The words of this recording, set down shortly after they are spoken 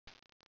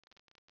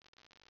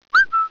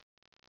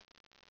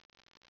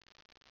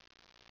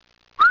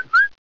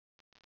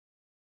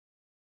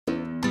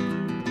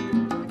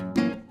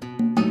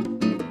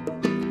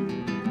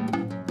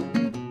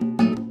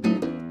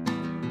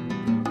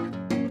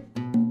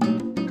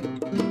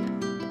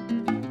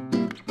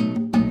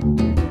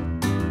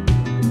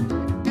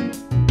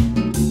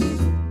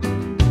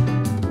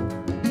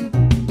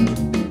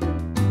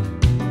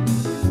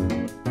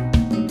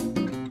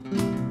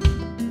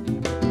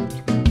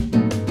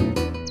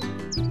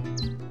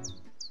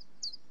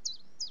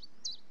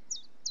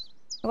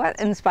what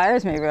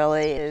inspires me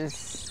really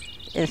is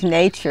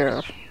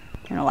nature.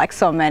 You know, like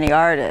so many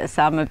artists,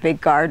 I'm a big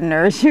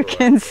gardener, as you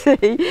can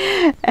see,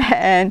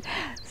 and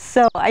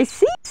so I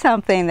see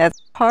something that's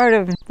part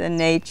of the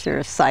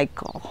nature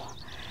cycle.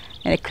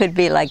 And it could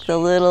be like the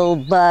little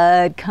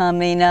bud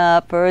coming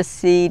up, or a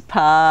seed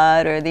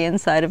pod, or the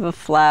inside of a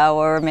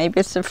flower, or maybe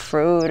it's a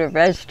fruit or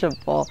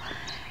vegetable.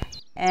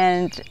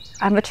 And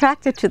I'm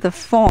attracted to the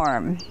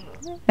form.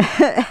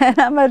 And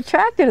I'm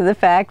attracted to the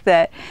fact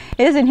that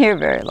it isn't here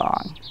very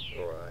long.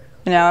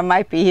 You know, it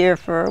might be here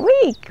for a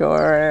week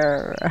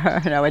or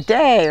you know, a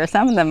day, or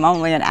some of them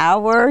only an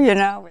hour, you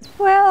know.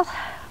 Well,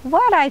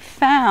 what I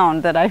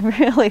found that I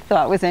really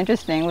thought was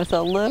interesting was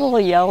a little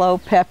yellow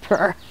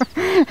pepper.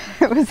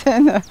 It was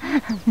in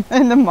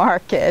the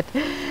market.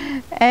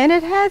 And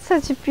it had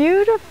such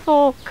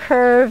beautiful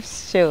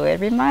curves to it.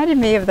 It reminded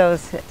me of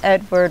those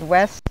Edward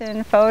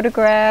Weston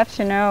photographs,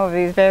 you know, of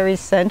these very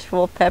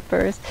sensual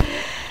peppers.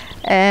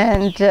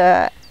 And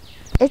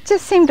it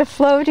just seemed to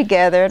flow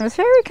together, and it was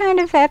very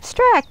kind of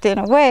abstract in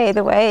a way,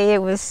 the way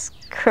it was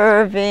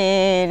curving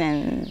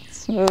and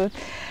smooth.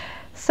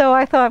 So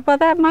I thought, well,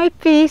 that might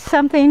be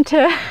something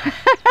to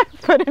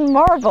put in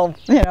marble,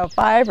 you know,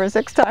 5 or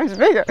 6 times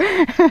bigger.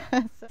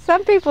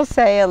 Some people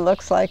say it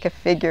looks like a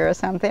figure or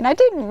something. I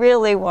didn't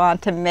really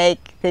want to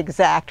make the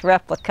exact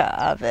replica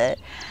of it.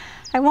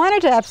 I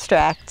wanted to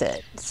abstract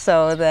it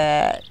so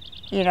that,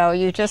 you know,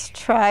 you just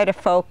try to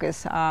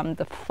focus on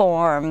the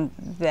form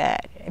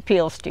that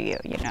appeals to you.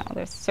 You know,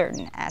 there's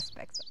certain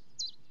aspects.